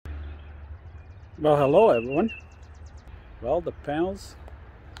Well, hello everyone. Well, the panels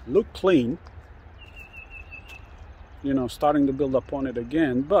look clean, starting to build up on it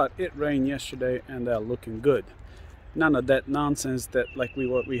again, but it rained yesterday and they're looking good. None of that nonsense that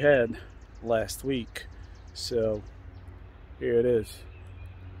what we had last week. So here it is.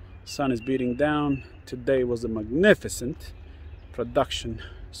 Sun is beating down. Today was a magnificent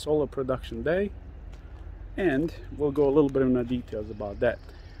solar production day, and we'll go a little bit into details about that.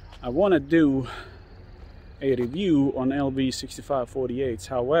 I want to do a review on LV6548s.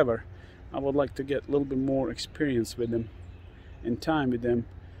 However, I would like to get a little bit more experience with them and time with them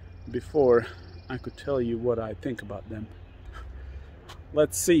before I could tell you what I think about them.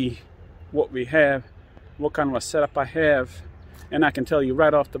 Let's see what we have, what kind of a setup I have, and I can tell you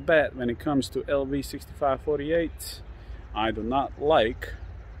right off the bat, when it comes to LV6548s, I do not like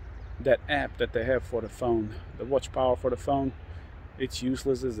that app that they have for the phone, the watch power for the phone. It's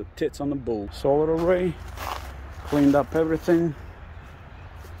useless as the tits on the bull. Solar array, cleaned up everything,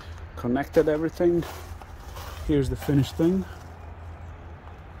 connected everything. Here's the finished thing.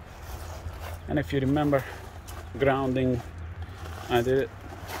 And if you remember, grounding, I did it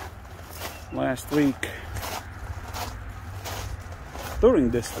last week, during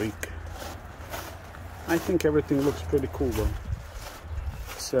this week. I think everything looks pretty cool though.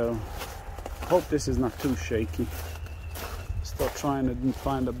 So, hope this is not too shaky. Still trying to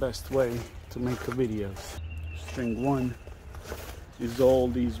find the best way to make the videos. String 1 is all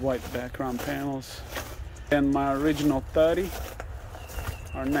these white background panels. And my original 30,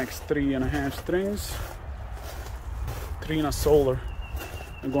 our next 3.5 strings, Trina Solar,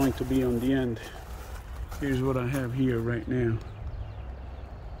 are going to be on the end. Here's what I have here right now.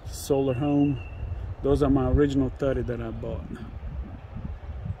 Solar Home. Those are my original 30 that I bought.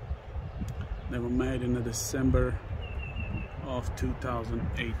 They were made in December of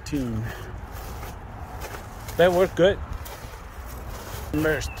 2018. They work good.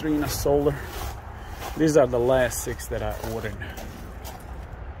 There's Trina Solar. These are the last 6 that I ordered.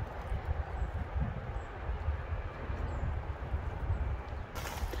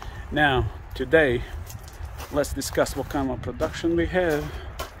 Now, today, let's discuss what kind of production we have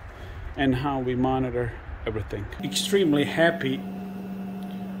and how we monitor everything. Extremely happy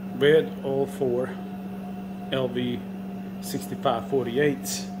with all 4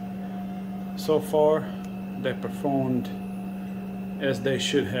 LV6548s. So far, they performed as they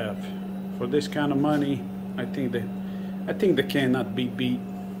should have. For this kind of money, I think they cannot be beat.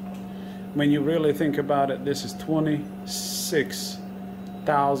 When you really think about it, this is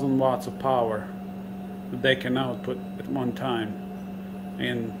 26,000 watts of power that they can output at one time.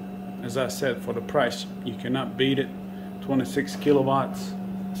 And as I said, for the price, you cannot beat it. 26 kilowatts.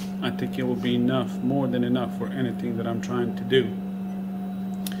 I think it will be enough, more than enough, for anything that I'm trying to do.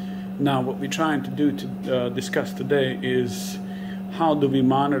 Now, what we're trying to do to discuss today is how do we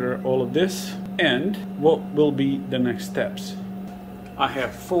monitor all of this and what will be the next steps. I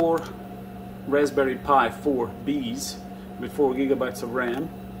have 4 Raspberry Pi 4Bs with 4 gigabytes of RAM.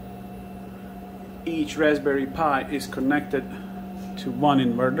 Each Raspberry Pi is connected to one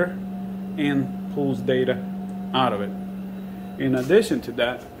inverter and pulls data out of it. In addition to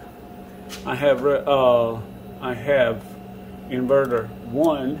that, I have inverter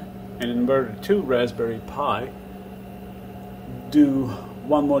 1 and inverter 2 Raspberry Pi do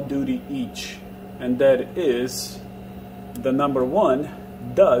one more duty each, and that is the number 1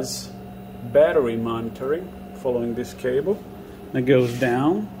 does battery monitoring following this cable that goes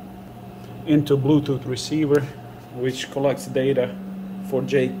down into Bluetooth receiver, which collects data from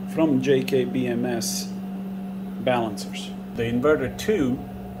JKBMS balancers. The inverter 2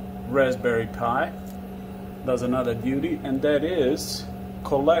 Raspberry Pi does another duty, and that is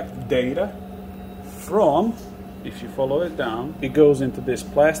collect data from, if you follow it down, it goes into this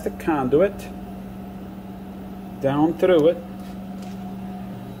plastic conduit, down through it.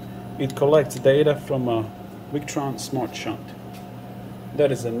 It collects data from a Victron Smart Shunt.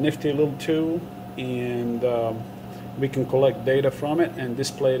 That is a nifty little tool, and we can collect data from it and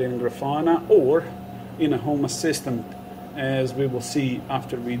display it in Grafana or in a Home Assistant, as we will see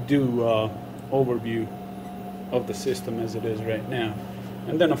after we do overview of the system as it is right now.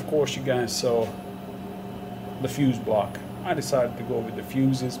 And then of course you guys saw the fuse block. I decided to go with the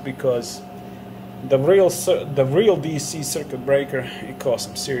fuses because the real DC circuit breaker, it costs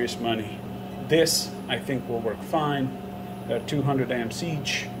some serious money. This I think will work fine. They're 200 amps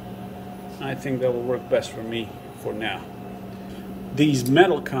each. I think that will work best for me for now. These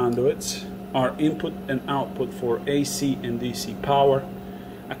metal conduits are input and output for AC and DC power.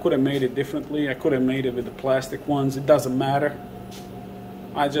 I could have made it differently. I could have made it with the plastic ones. It doesn't matter.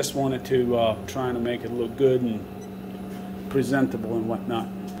 I just wanted to try to make it look good and presentable and whatnot.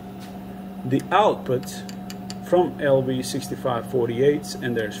 The outputs from LV6548s,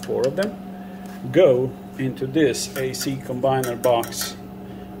 and there's 4 of them, go into this AC combiner box,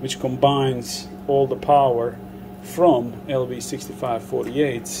 which combines all the power from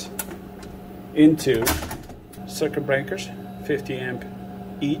LV6548s into circuit breakers, 50 amp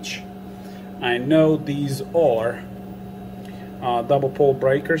each. I know these are double pole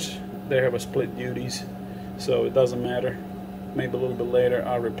breakers. They have a split duties, so it doesn't matter. Maybe a little bit later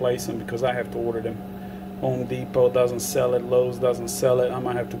I'll replace them because I have to order them. Home Depot doesn't sell it, Lowe's doesn't sell it. I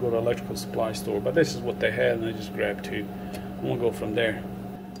might have to go to an electrical supply store, but this is what they had and I just grabbed 2. I'm gonna go from there.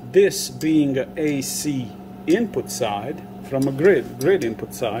 This being an AC input side from a grid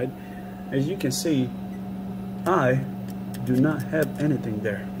input side, as you can see, I do not have anything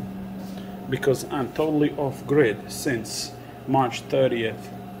there because I'm totally off grid since March 30th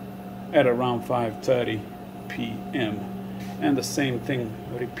at around 5:30 p.m. and the same thing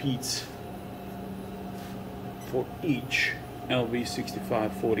repeats for each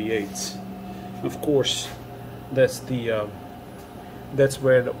LV6548s. Of course, that's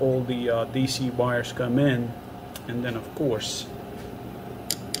where all the DC wires come in, and then of course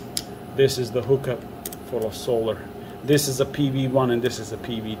this is the hookup for the solar. This is a PV1 and this is a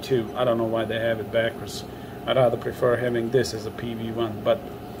PV2. I don't know why they have it backwards. I'd rather prefer having this as a PV1, but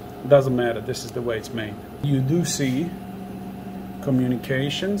it doesn't matter. This is the way it's made. You do see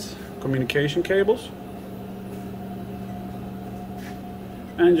communication cables,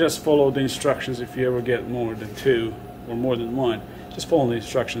 and just follow the instructions. If you ever get more than 2 or more than 1, just follow the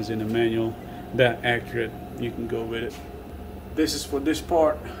instructions in the manual. That accurate, you can go with it. This is for this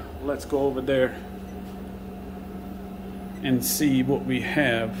part. Let's go over there and see what we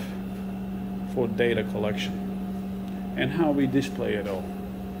have for data collection and how we display it all.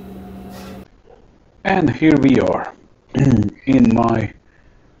 And here we are in my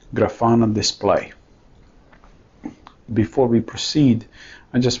Grafana display. Before we proceed,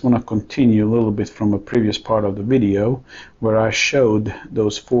 I just want to continue a little bit from a previous part of the video where I showed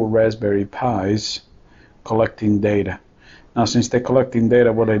those 4 Raspberry Pis collecting data. Now, since they're collecting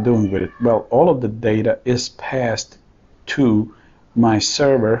data, what are they doing with it? Well, all of the data is passed to my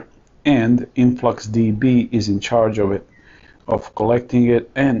server, and InfluxDB is in charge of it, of collecting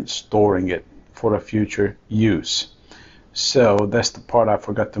it and storing it for a future use. So that's the part I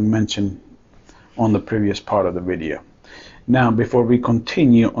forgot to mention on the previous part of the video. Now, before we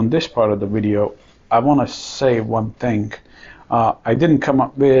continue on this part of the video, I want to say one thing. I didn't come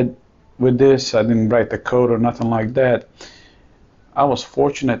up with this. I didn't write the code or nothing like that. I was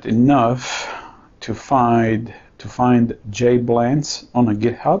fortunate enough to find Jay Blantz on a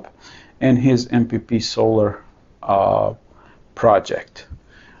GitHub and his MPP Solar project.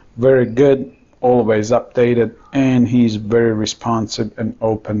 Very good, always updated, and he's very responsive and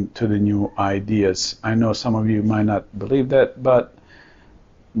open to the new ideas. I know some of you might not believe that, but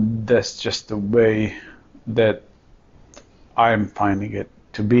that's just the way that I'm finding it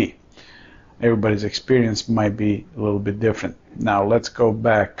to be. Everybody's experience might be a little bit different. Now let's go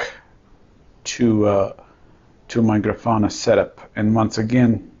back to my Grafana setup, and once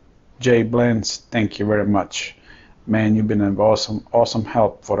again, Jay Blantz, thank you very much. Man, you've been an awesome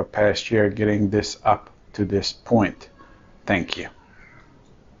help for the past year getting this up to this point. Thank you.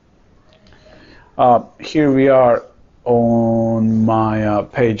 Here we are on my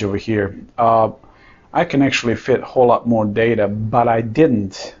page over here. I can actually fit a whole lot more data, but I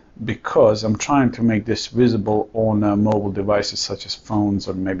didn't because I'm trying to make this visible on mobile devices such as phones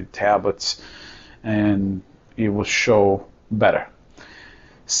or maybe tablets, and it will show better.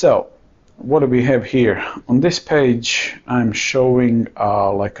 So what do we have here? On this page I'm showing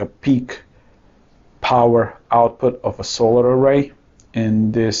like a peak power output of a solar array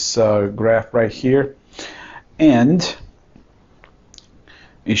in this graph right here, and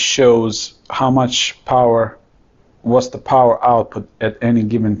it shows how much power, what's the power output at any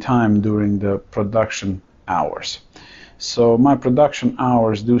given time during the production hours. So my production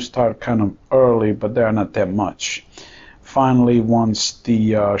hours do start kind of early, but they're not that much. Finally, once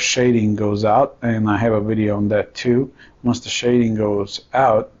the shading goes out, and I have a video on that too, once the shading goes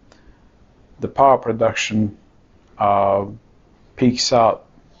out, the power production peaks out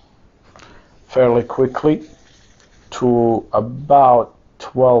fairly quickly to about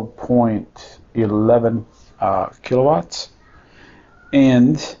 12.11 kilowatts,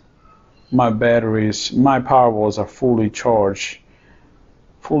 and my batteries, my power walls are fully charged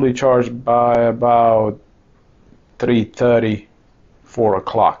by about 3:30, 4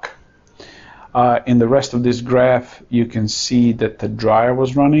 o'clock. In the rest of this graph, you can see that the dryer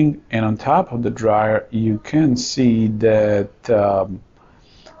was running, and on top of the dryer, you can see that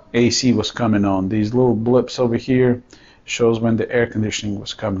AC was coming on. These little blips over here shows when the air conditioning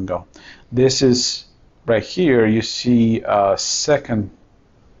was come and go. This is right here, you see a second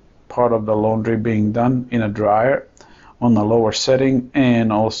part of the laundry being done in a dryer on the lower setting,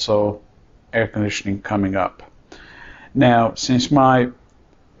 and also air conditioning coming up. Now, since my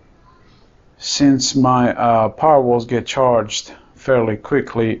power walls get charged fairly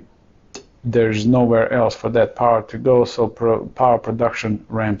quickly, there's nowhere else for that power to go, so power production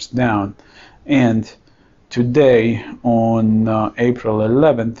ramps down. And today, on April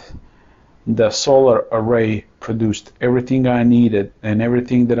 11th, the solar array produced everything I needed, and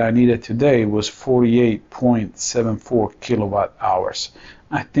everything that I needed today was 48.74 kilowatt hours.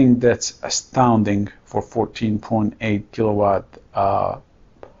 I think that's astounding for 14.8 kilowatt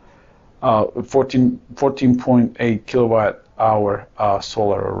 14.8 kilowatt hour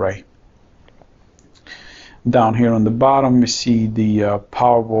solar array. Down here on the bottom, we see the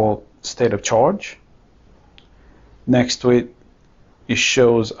Powerwall state of charge. Next to it, it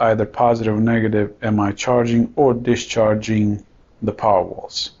shows either positive or negative, am I charging or discharging the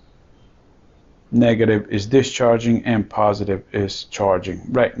Powerwalls. Negative is discharging and positive is charging.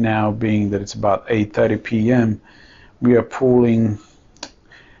 Right now, being that it's about 8:30 p.m., we are pulling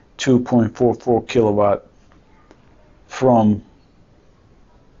 2.44 kilowatt from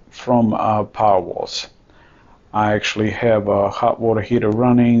Powerwalls. I actually have a hot water heater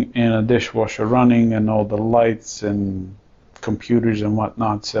running and a dishwasher running and all the lights and computers and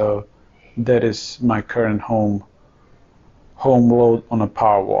whatnot, so that is my current home load on a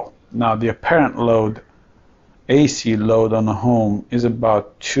Powerwall. Now the apparent load, AC load on a home, is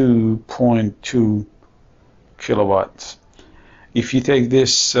about 2.2 kilowatts. If you take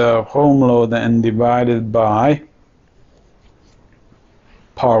this home load and divide it by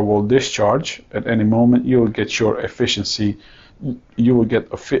Powerwall discharge at any moment, you will get your efficiency. You will get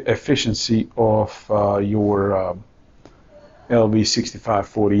efficiency of your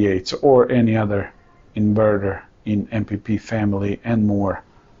LV6548 or any other inverter in MPP family and more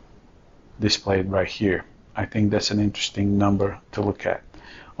displayed right here. I think that's an interesting number to look at.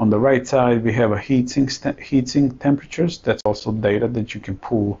 On the right side, we have a heatsink temperatures. That's also data that you can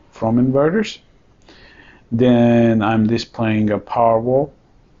pull from inverters. Then I'm displaying a Powerwall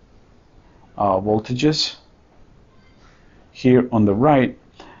voltages here on the right,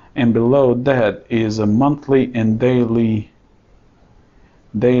 and below that is a monthly and daily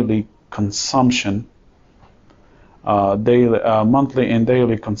consumption, monthly and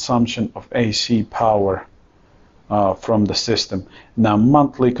daily consumption of AC power from the system. Now,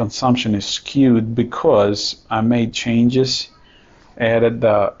 monthly consumption is skewed because I made changes, added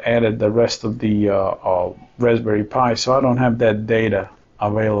the rest of the Raspberry Pi, so I don't have that data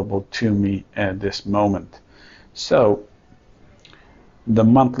available to me at this moment. So the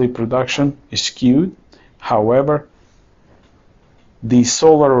monthly production is skewed. However, the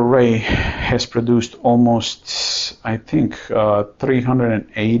solar array has produced almost, I think,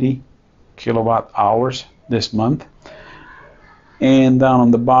 380 kilowatt hours this month. And down on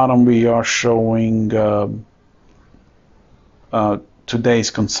the bottom, we are showing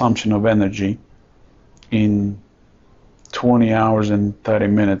today's consumption of energy in 20 hours and 30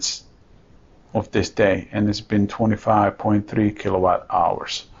 minutes of this day, and it's been 25.3 kilowatt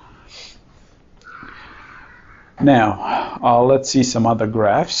hours. Now, let's see some other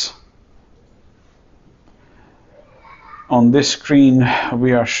graphs. On this screen,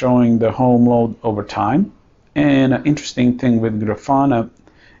 we are showing the home load over time. And an interesting thing with Grafana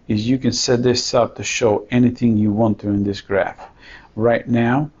is you can set this up to show anything you want to in this graph. Right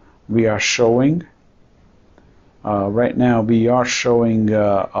now, we are showing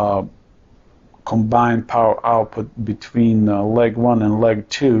combined power output between leg 1 and leg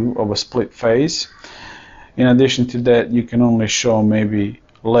 2 of a split phase. In addition to that, you can only show maybe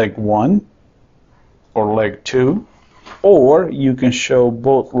leg 1 or leg 2, or you can show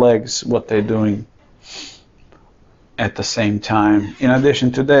both legs what they're doing at the same time. In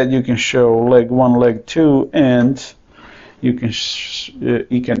addition to that, you can show leg 1, leg 2, and you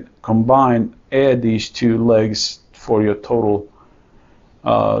can combine, add these two legs for your total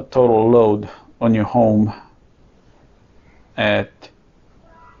load on your home at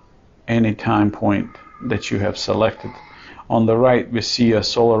any time point that you have selected. On the right, we see a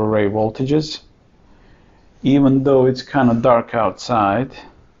solar array voltages. Even though it's kind of dark outside,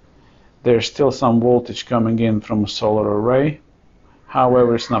 there's still some voltage coming in from a solar array.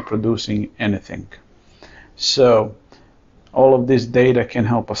 However, it's not producing anything. So all of this data can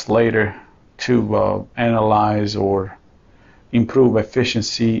help us later to analyze or improve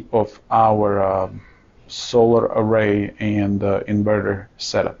efficiency of our solar array and inverter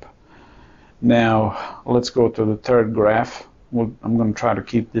setup. Now let's go to the third graph. I'm going to try to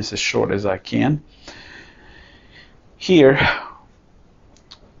keep this as short as I can. Here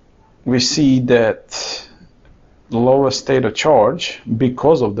we see that the lowest state of charge,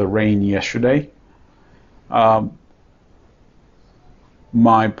 because of the rain yesterday,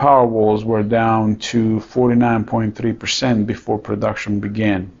 my power walls were down to 49.3% before production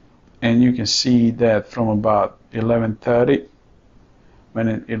began. And you can see that from about 11:30,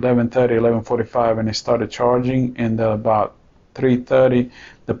 11:45 when it started charging, and about 3:30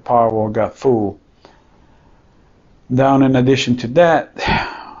 the power wall got full. Down in addition to that,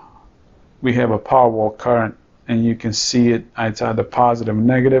 we have a power wall current, and you can see it, it's either positive or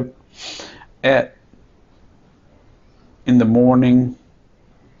negative. In the morning,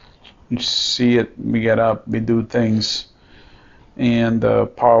 you see it, we get up, we do things, and the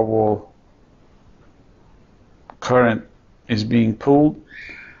power wall current is being pulled,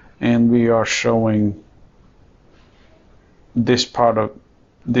 and we are showing this part of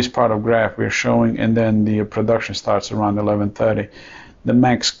graph we're showing, and then the production starts around 11:30. The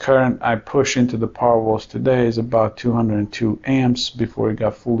max current I push into the power walls today is about 202 amps before it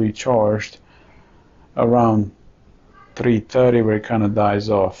got fully charged around 3:30, where it kind of dies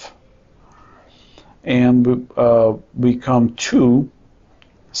off. And we come to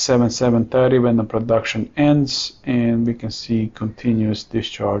 7:30 when the production ends, and we can see continuous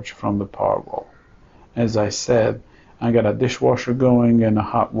discharge from the power wall. As I said, I got a dishwasher going and a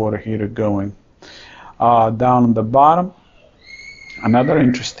hot water heater going. Down on the bottom, another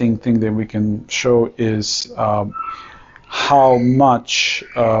interesting thing that we can show is how much,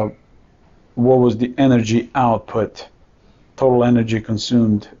 what was the energy output, total energy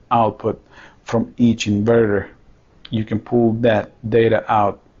consumed output from each inverter. You can pull that data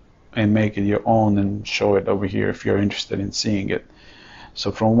out and make it your own and show it over here if you're interested in seeing it.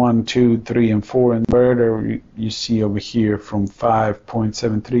 So from 1, 2, 3, and 4 inverter, you see over here from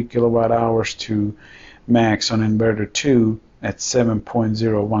 5.73 kilowatt hours to max on inverter 2 at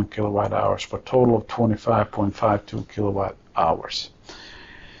 7.01 kilowatt hours for a total of 25.52 kilowatt hours.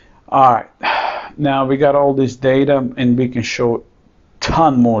 All right, now we got all this data, and we can show a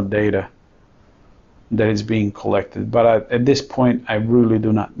ton more data that is being collected, but at this point I really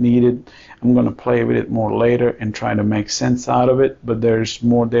do not need it. I'm going to play with it more later and try to make sense out of it, but there's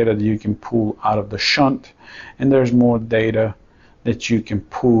more data that you can pull out of the shunt, and there's more data that you can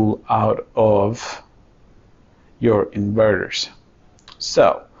pull out of your inverters.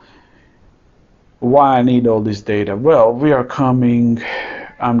 So why I need all this data? Well,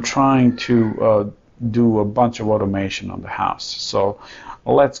 I'm trying to do a bunch of automation on the house. So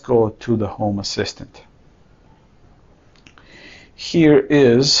let's go to the Home Assistant. Here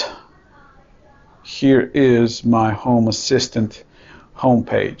is my Home Assistant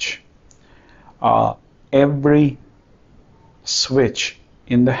homepage. Every switch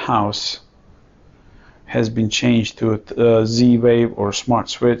in the house has been changed to a Z-Wave or smart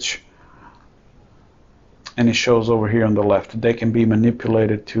switch, and it shows over here on the left. They can be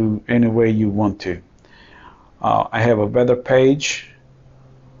manipulated to any way you want to. I have a weather page.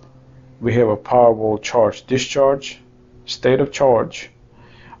 We have a Powerwall charge discharge, state of charge.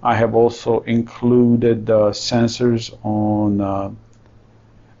 I have also included sensors on.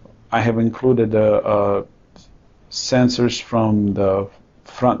 I have included sensors from the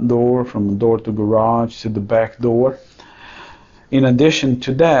front door, from the door to garage to the back door. In addition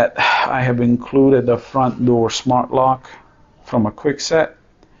to that, I have included the front door smart lock from a Kwikset.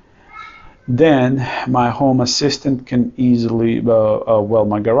 Then my Home Assistant can easily,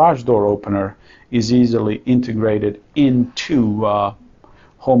 my garage door opener is easily integrated into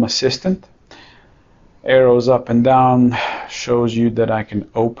Home Assistant. Arrows up and down shows you that I can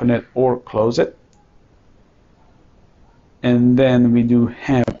open it or close it. And then we do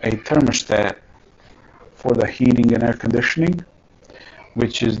have a thermostat for the heating and air conditioning,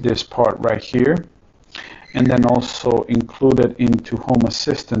 which is this part right here. And then also included into Home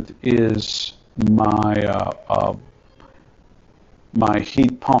Assistant is my my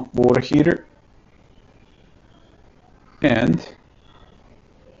heat pump water heater, and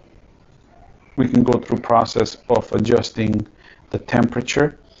we can go through process of adjusting the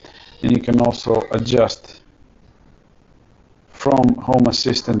temperature, and you can also adjust from Home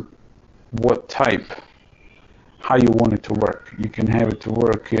Assistant what type, how you want it to work. You can have it to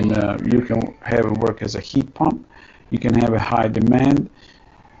work in you can have it work as a heat pump. You can have a high demand.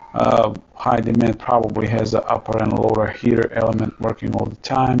 High demand probably has the upper and lower heater element working all the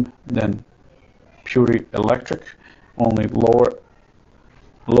time. Then purely electric, only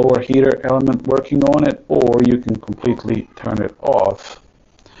lower heater element working on it, or you can completely turn it off.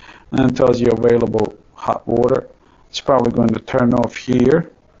 And it tells you available hot water. It's probably going to turn off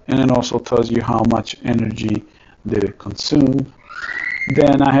here, and it also tells you how much energy did it consume.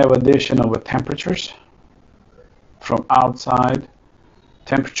 Then I have addition of temperatures from outside,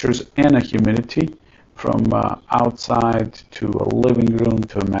 temperatures and a humidity from outside to a living room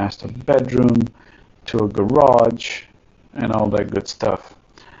to a master bedroom to a garage and all that good stuff.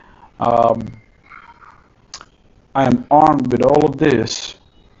 I am armed with all of this,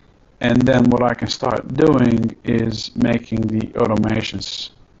 and then what I can start doing is making the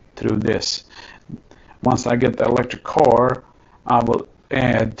automations through this. Once I get the electric car, I will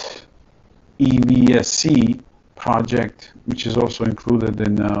add EVSC project, which is also included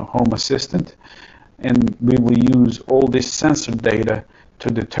in Home Assistant, and we will use all this sensor data to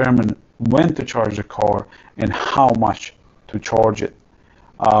determine when to charge the car and how much to charge it.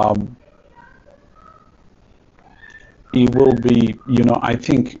 It will be, I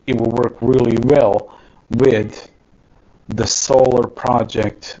think it will work really well with the solar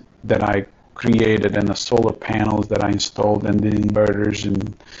project that I created and the solar panels that I installed and the inverters,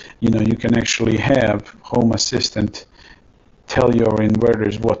 and you can actually have Home Assistant tell your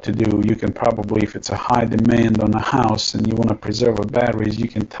inverters what to do. You can probably, if it's a high demand on a house and you want to preserve batteries, you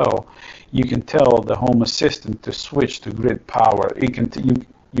can tell the Home Assistant to switch to grid power.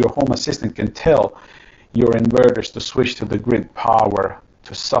 Your Home Assistant can tell your inverters to switch to the grid power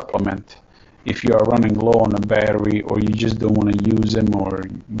to supplement if you are running low on a battery, or you just don't want to use them, or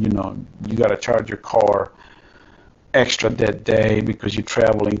you got to charge your car extra that day because you're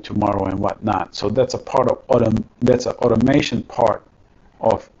traveling tomorrow and whatnot. So that's a part of that's an automation part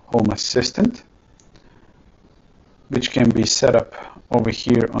of Home Assistant, which can be set up over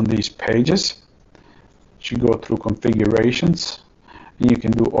here on these pages. You go through configurations and you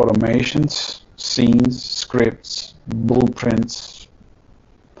can do automations, scenes, scripts, blueprints,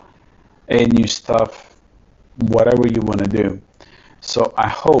 add new stuff, whatever you want to do. So I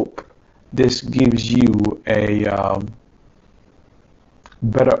hope this gives you a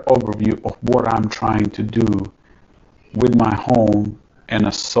better overview of what I'm trying to do with my home and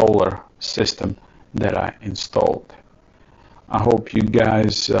a solar system that I installed. I hope you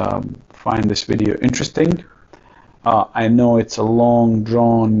guys find this video interesting. I know it's a long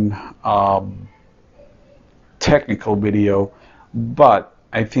drawn technical video, but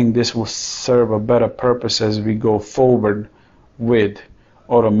I think this will serve a better purpose as we go forward with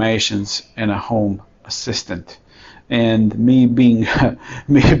automations and a Home Assistant. And me being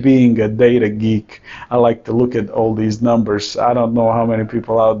a data geek, I like to look at all these numbers. I don't know how many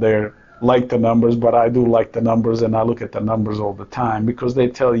people out there like the numbers, but I do like the numbers, and I look at the numbers all the time because they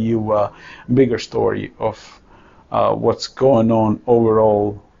tell you a bigger story of what's going on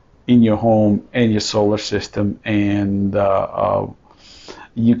overall in your home and your solar system, and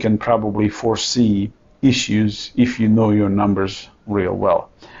you can probably foresee issues if you know your numbers real well.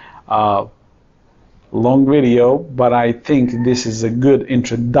 Long video, but I think this is a good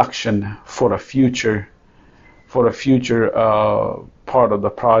introduction for a future part of the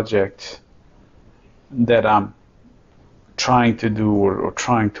project that I'm trying to do or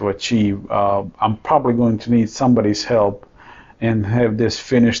trying to achieve. I'm probably going to need somebody's help and have this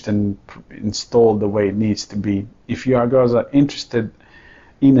finished and installed the way it needs to be. If you guys are interested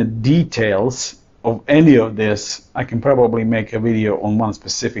in the details of any of this, I can probably make a video on one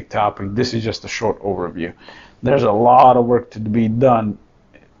specific topic. This is just a short overview. There's a lot of work to be done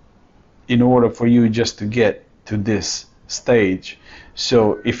in order for you just to get to this stage.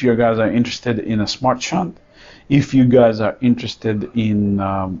 So if you guys are interested in a smart shunt, if you guys are interested in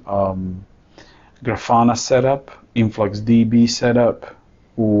Grafana setup, InfluxDB setup,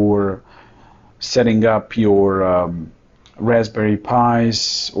 or setting up your Raspberry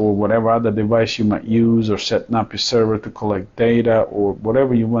Pis or whatever other device you might use, or setting up your server to collect data, or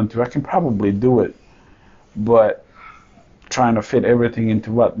whatever you want to, I can probably do it, but trying to fit everything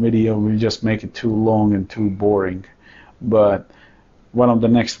into what video will just make it too long and too boring. But one of the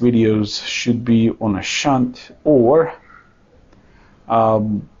next videos should be on a shunt or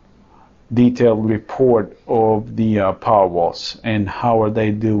detailed report of the Powerwalls and how are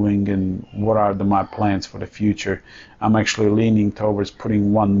they doing and what are my plans for the future. I'm actually leaning towards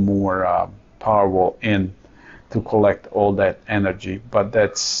putting one more Powerwall in to collect all that energy, but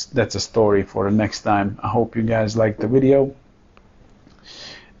that's a story for the next time. I hope you guys liked the video,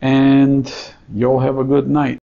 and y'all have a good night.